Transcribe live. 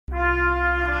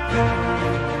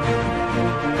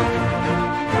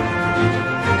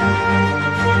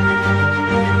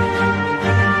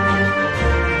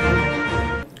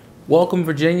Welcome,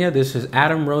 Virginia. This is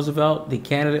Adam Roosevelt, the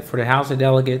candidate for the House of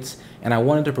Delegates, and I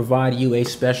wanted to provide you a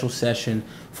special session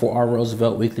for our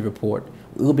Roosevelt Weekly Report.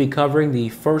 We will be covering the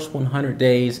first 100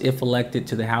 days if elected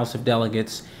to the House of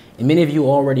Delegates, and many of you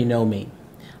already know me.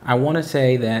 I want to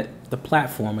say that the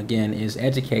platform, again, is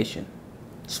education,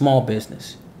 small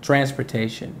business,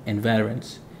 transportation, and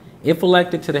veterans. If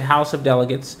elected to the House of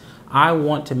Delegates, I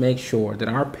want to make sure that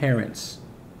our parents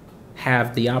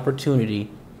have the opportunity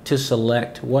to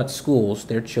select what schools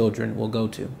their children will go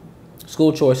to.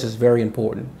 School choice is very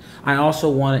important. I also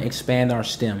want to expand our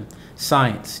STEM,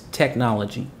 science,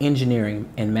 technology,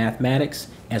 engineering, and mathematics,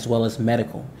 as well as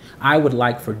medical. I would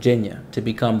like Virginia to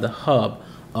become the hub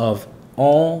of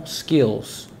all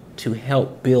skills to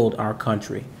help build our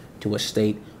country to a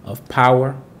state of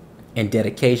power and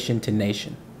dedication to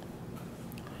nation.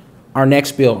 Our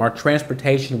next bill, our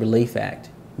Transportation Relief Act.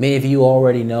 Many of you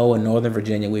already know in Northern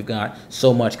Virginia we've got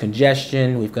so much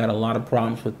congestion, we've got a lot of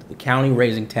problems with the county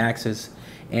raising taxes,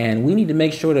 and we need to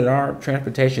make sure that our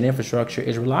transportation infrastructure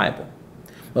is reliable.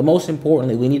 But most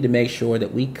importantly, we need to make sure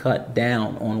that we cut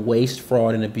down on waste,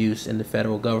 fraud, and abuse in the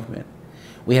federal government.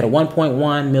 We had a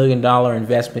 $1.1 million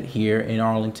investment here in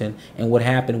Arlington, and what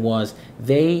happened was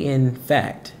they, in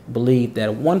fact, believed that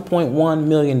 $1.1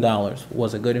 million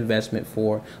was a good investment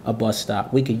for a bus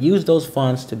stop. We could use those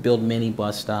funds to build many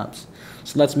bus stops.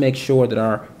 So let's make sure that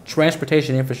our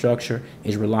transportation infrastructure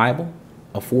is reliable,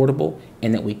 affordable,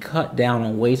 and that we cut down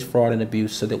on waste, fraud, and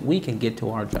abuse so that we can get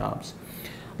to our jobs.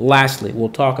 Lastly, we'll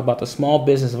talk about the Small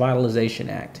Business Vitalization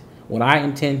Act. What I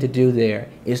intend to do there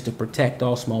is to protect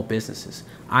all small businesses.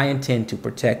 I intend to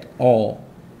protect all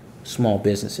small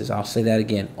businesses. I'll say that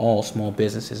again, all small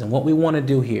businesses. And what we want to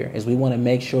do here is we want to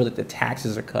make sure that the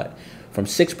taxes are cut from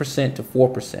 6% to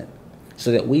 4%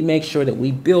 so that we make sure that we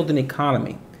build an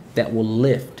economy that will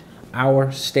lift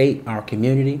our state, our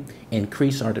community,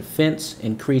 increase our defense,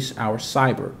 increase our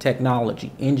cyber,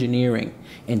 technology, engineering,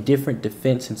 and different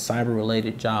defense and cyber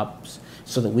related jobs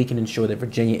so that we can ensure that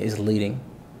Virginia is leading.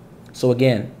 So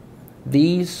again,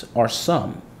 these are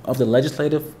some of the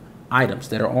legislative items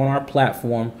that are on our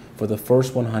platform for the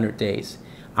first 100 days.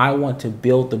 I want to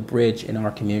build the bridge in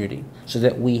our community so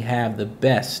that we have the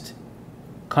best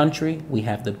country, we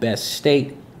have the best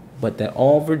state, but that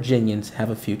all Virginians have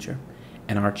a future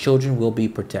and our children will be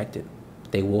protected.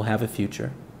 They will have a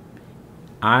future.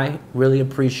 I really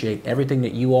appreciate everything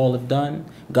that you all have done.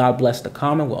 God bless the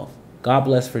Commonwealth. God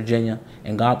bless Virginia,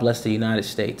 and God bless the United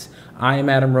States. I am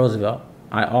Adam Roosevelt.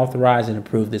 I authorize and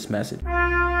approve this message.